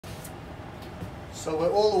So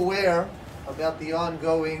we're all aware about the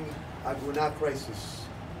ongoing Aguna crisis.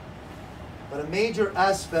 But a major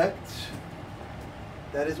aspect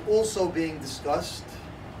that is also being discussed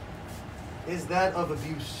is that of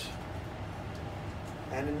abuse.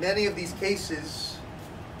 And in many of these cases,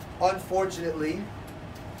 unfortunately,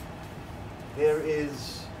 there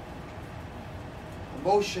is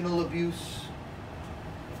emotional abuse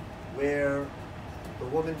where the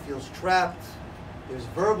woman feels trapped. There's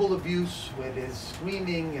verbal abuse where there's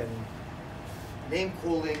screaming and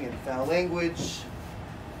name-calling and foul language.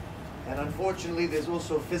 And unfortunately, there's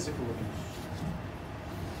also physical abuse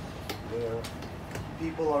where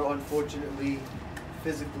people are unfortunately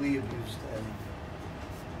physically abused. And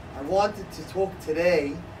I wanted to talk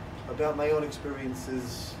today about my own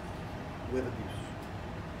experiences with abuse.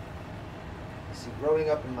 You see, growing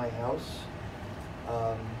up in my house,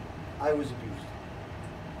 I was abused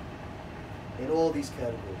in all these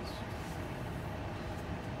categories.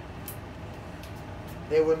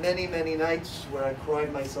 There were many, many nights where I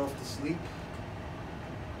cried myself to sleep,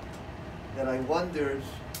 that I wondered,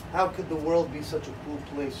 how could the world be such a cruel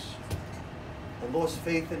place? I lost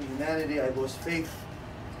faith in humanity, I lost faith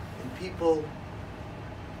in people.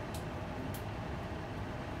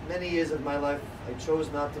 Many years of my life, I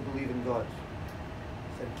chose not to believe in God.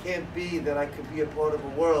 I said, it can't be that I could be a part of a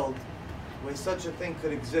world where such a thing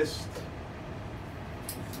could exist.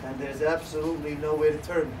 And there's absolutely nowhere to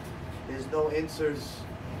turn. There's no answers.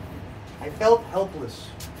 I felt helpless.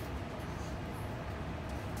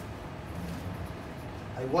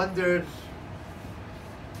 I wondered,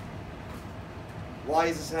 why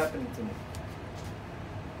is this happening to me?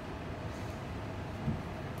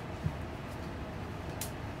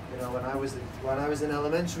 You know, when I was in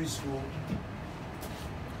elementary school,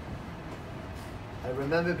 I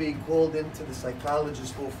remember being called into the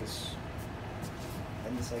psychologist's office.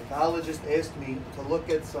 And the psychologist asked me to look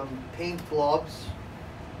at some paint globs.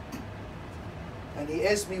 And he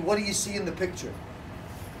asked me, what do you see in the picture?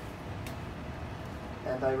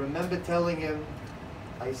 And I remember telling him,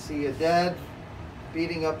 I see a dad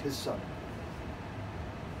beating up his son.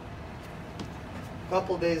 A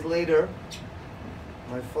couple days later,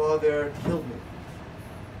 my father killed me,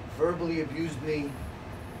 verbally abused me,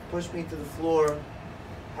 pushed me to the floor.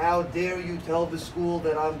 How dare you tell the school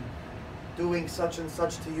that I'm doing such and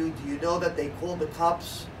such to you? Do you know that they called the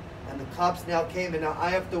cops and the cops now came and now I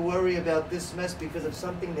have to worry about this mess because of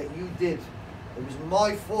something that you did? It was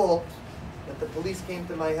my fault that the police came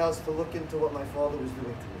to my house to look into what my father was doing to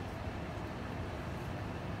me.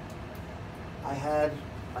 I had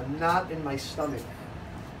a knot in my stomach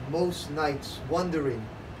most nights wondering,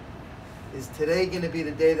 is today going to be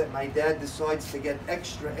the day that my dad decides to get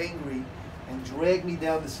extra angry and drag me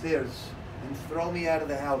down the stairs and throw me out of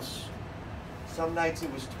the house? Some nights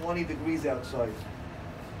it was 20 degrees outside.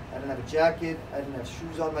 I didn't have a jacket, I didn't have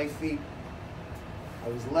shoes on my feet. I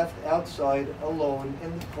was left outside alone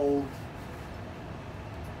in the cold,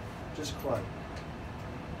 just crying.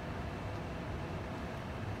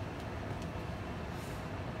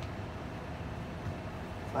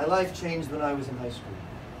 My life changed when I was in high school.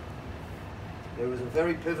 There was a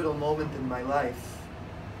very pivotal moment in my life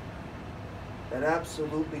that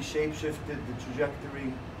absolutely shape-shifted the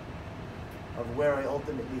trajectory of where I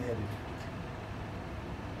ultimately headed.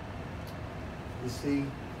 You see,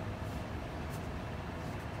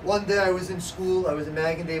 one day I was in school, I was in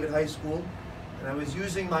Mag and David High School, and I was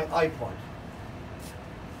using my iPod.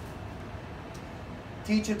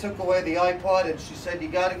 Teacher took away the iPod and she said, you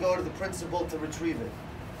got to go to the principal to retrieve it.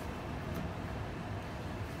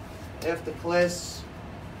 After class,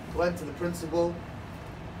 went to the principal,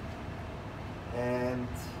 and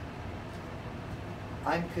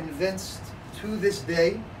I'm convinced to this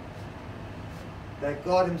day that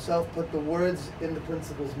God himself put the words in the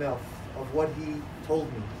principal's mouth of what he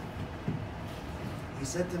told me. He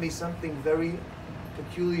said to me something very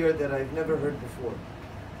peculiar that I've never heard before.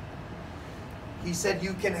 He said,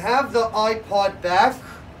 you can have the iPod back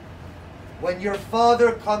when your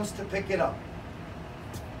father comes to pick it up.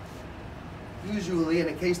 Usually in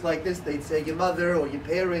a case like this, they'd say your mother or your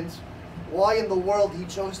parents. Why in the world he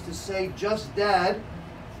chose to say just dad,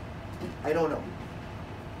 I don't know.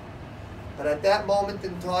 But at that moment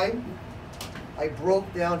in time, I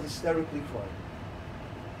broke down hysterically crying.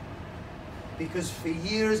 Because for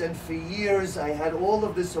years and for years, I had all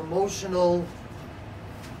of this emotional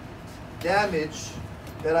damage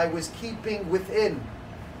that I was keeping within.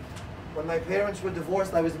 When my parents were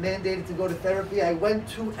divorced, I was mandated to go to therapy. I went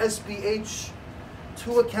to SBH,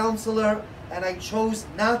 to a counselor, and I chose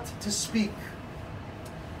not to speak.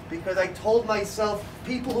 Because I told myself,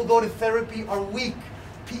 people who go to therapy are weak.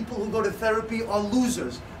 people who go to therapy are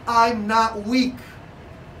losers. I'm not weak.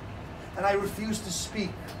 And I refused to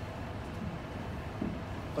speak.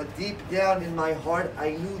 But deep down in my heart,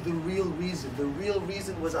 I knew the real reason. The real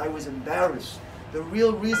reason was I was embarrassed. The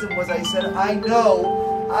real reason was I said, I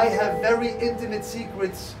know I have very intimate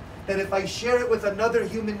secrets that if I share it with another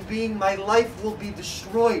human being, my life will be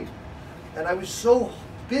destroyed. And I was so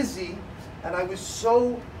busy and I was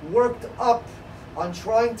so worked up on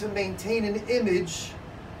trying to maintain an image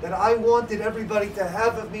that I wanted everybody to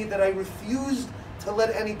have of me that I refused to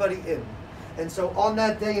let anybody in. And so on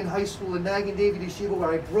that day in high school in Magen David Yeshiva,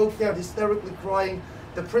 where I broke down hysterically crying,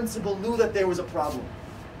 the principal knew that there was a problem.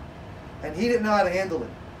 And he didn't know how to handle it.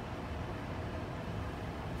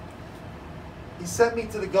 He sent me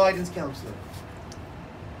to the guidance counselor.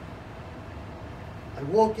 I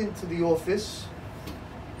walk into the office,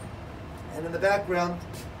 and in the background,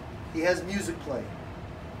 he has music playing.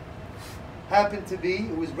 Happened to be,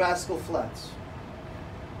 it was Rascal Flatts.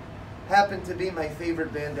 Happened to be my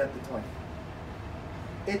favorite band at the time.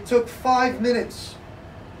 It took 5 minutes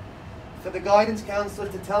for the guidance counselor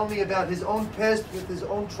to tell me about his own past, with his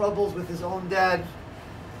own troubles, with his own dad.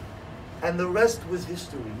 And the rest was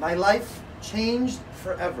history. My life changed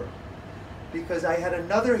forever because I had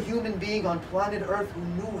another human being on planet Earth who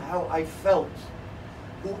knew how I felt,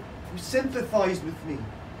 who sympathized with me,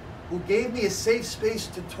 who gave me a safe space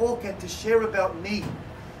to talk and to share about me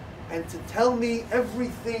and to tell me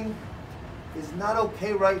everything is not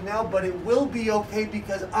okay right now, but it will be okay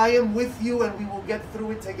because I am with you and we will get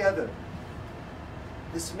through it together.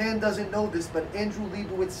 This man doesn't know this, but Andrew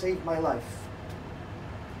Leibowitz saved my life.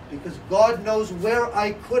 Because God knows where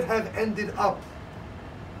I could have ended up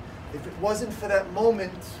if it wasn't for that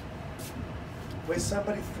moment where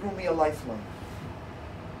somebody threw me a lifeline.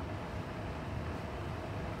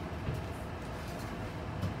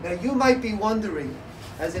 Now you might be wondering,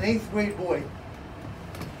 as an 8th grade boy,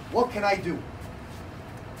 what can I do?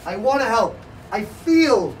 I want to help. I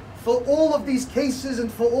feel for all of these cases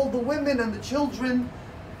and for all the women and the children,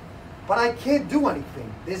 but I can't do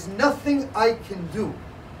anything. There's nothing I can do.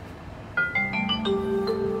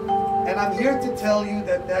 And I'm here to tell you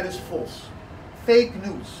that that is false. Fake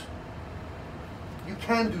news. You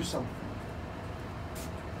can do something.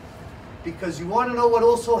 Because you want to know what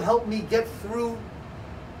also helped me get through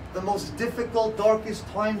the most difficult, darkest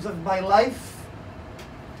times of my life?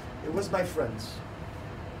 It was my friends.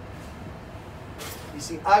 You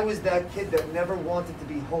see, I was that kid that never wanted to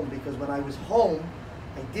be home because when I was home,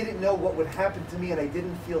 I didn't know what would happen to me and I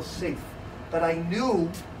didn't feel safe. But I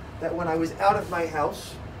knew that when I was out of my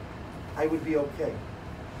house, I would be okay.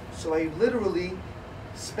 So I literally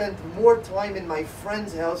spent more time in my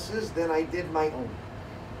friends' houses than I did my own.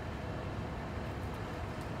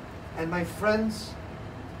 And my friends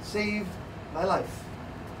saved my life.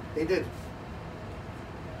 They did.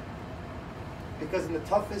 Because in the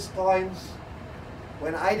toughest times,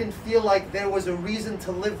 when I didn't feel like there was a reason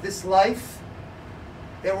to live this life,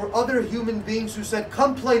 there were other human beings who said,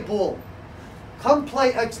 come play ball, come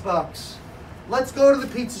play Xbox, let's go to the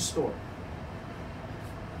pizza store.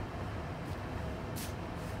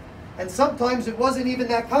 And sometimes it wasn't even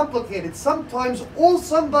that complicated. Sometimes all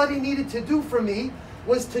somebody needed to do for me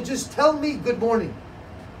was to just tell me good morning.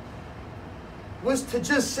 Was to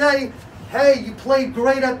just say, hey, you played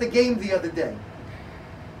great at the game the other day.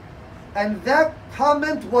 And that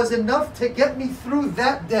comment was enough to get me through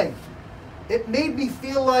that day. It made me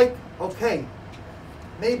feel like, okay,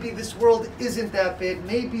 maybe this world isn't that bad.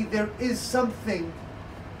 Maybe there is something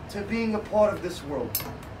to being a part of this world.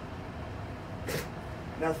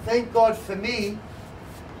 Now, thank God for me,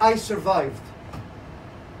 I survived.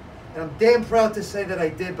 And I'm damn proud to say that I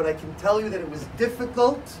did, but I can tell you that it was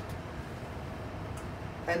difficult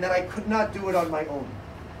and that I could not do it on my own.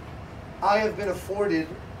 I have been afforded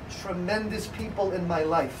tremendous people in my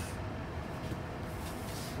life.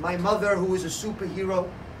 My mother, who is a superhero,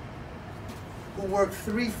 who worked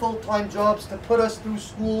 3 full-time jobs to put us through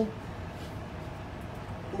school,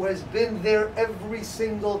 who has been there every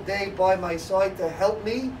single day by my side to help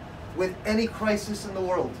me with any crisis in the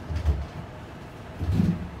world.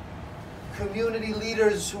 Community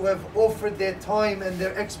leaders who have offered their time and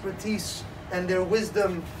their expertise and their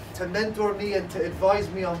wisdom to mentor me and to advise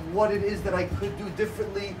me on what it is that I could do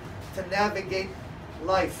differently to navigate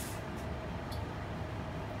life.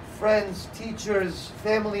 Friends, teachers,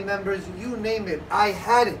 family members, you name it, I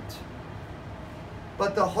had it.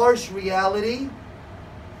 But the harsh reality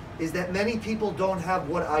is that many people don't have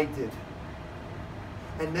what I did.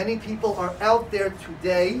 And many people are out there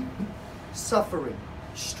today suffering,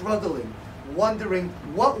 struggling, wondering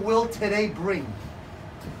what will today bring.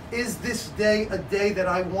 Is this day a day that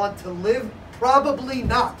I want to live? Probably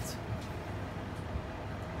not.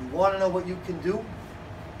 You want to know what you can do?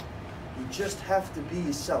 You just have to be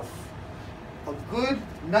yourself. A good,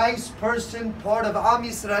 nice person, part of Am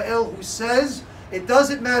Yisrael, who says, it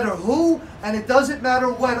doesn't matter who and it doesn't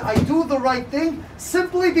matter when. I do the right thing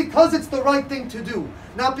simply because it's the right thing to do.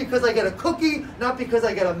 Not because I get a cookie, not because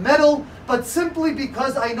I get a medal, but simply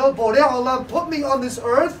because I know Borei Olam put me on this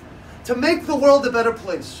earth to make the world a better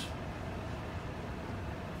place.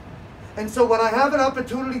 And so when I have an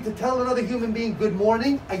opportunity to tell another human being good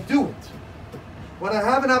morning, I do it. When I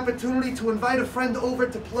have an opportunity to invite a friend over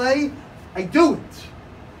to play, I do it.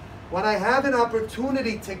 When I have an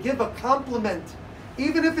opportunity to give a compliment,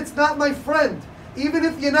 even if it's not my friend, even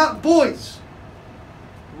if you're not boys,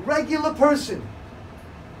 regular person,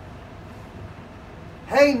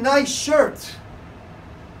 hey, nice shirt.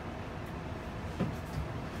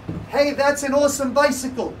 Hey, that's an awesome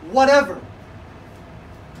bicycle. Whatever.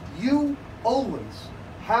 You always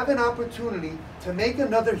have an opportunity to make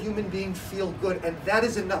another human being feel good, and that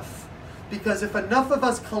is enough. Because if enough of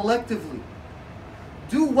us collectively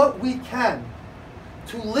do what we can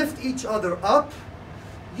to lift each other up,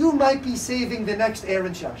 you might be saving the next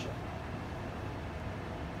Aaron Shasha.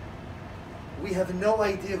 We have no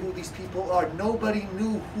idea who these people are. Nobody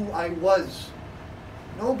knew who I was.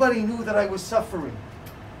 Nobody knew that I was suffering.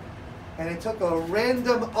 And it took a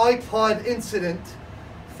random iPod incident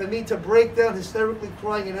for me to break down hysterically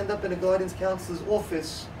crying and end up in a guidance counselor's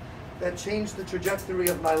office that changed the trajectory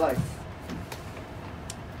of my life.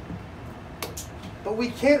 But we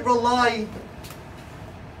can't rely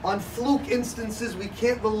on fluke instances. We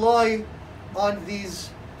can't rely on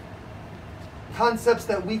these concepts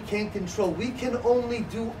that we can't control. We can only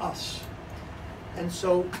do us. And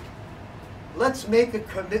so let's make a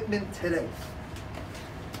commitment today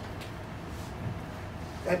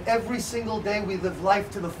that every single day we live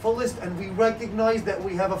life to the fullest, and we recognize that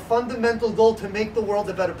we have a fundamental goal to make the world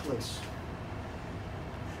a better place.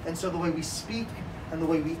 And so the way we speak and the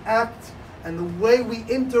way we act and the way we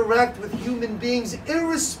interact with human beings,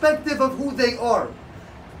 irrespective of who they are,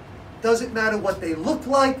 doesn't matter what they look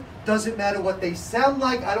like, doesn't matter what they sound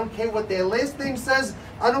like, I don't care what their last name says,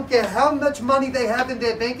 I don't care how much money they have in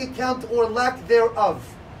their bank account or lack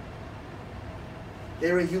thereof.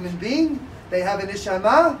 They're a human being, they have an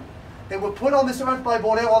neshama, they were put on this earth by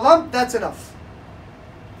Borei Olam, that's enough.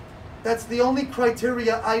 That's the only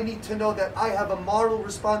criteria I need to know, that I have a moral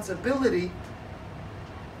responsibility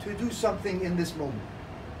to do something in this moment.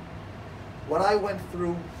 What I went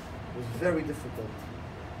through was very difficult.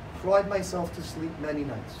 Cried myself to sleep many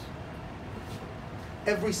nights.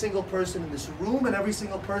 Every single person in this room and every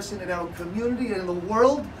single person in our community and in the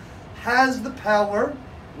world has the power,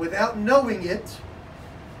 without knowing it,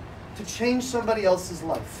 to change somebody else's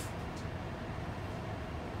life.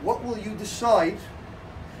 What will you decide,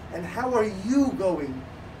 and how are you going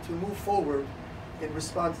to move forward in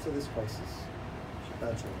response to this crisis?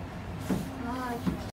 Shabbat shalom.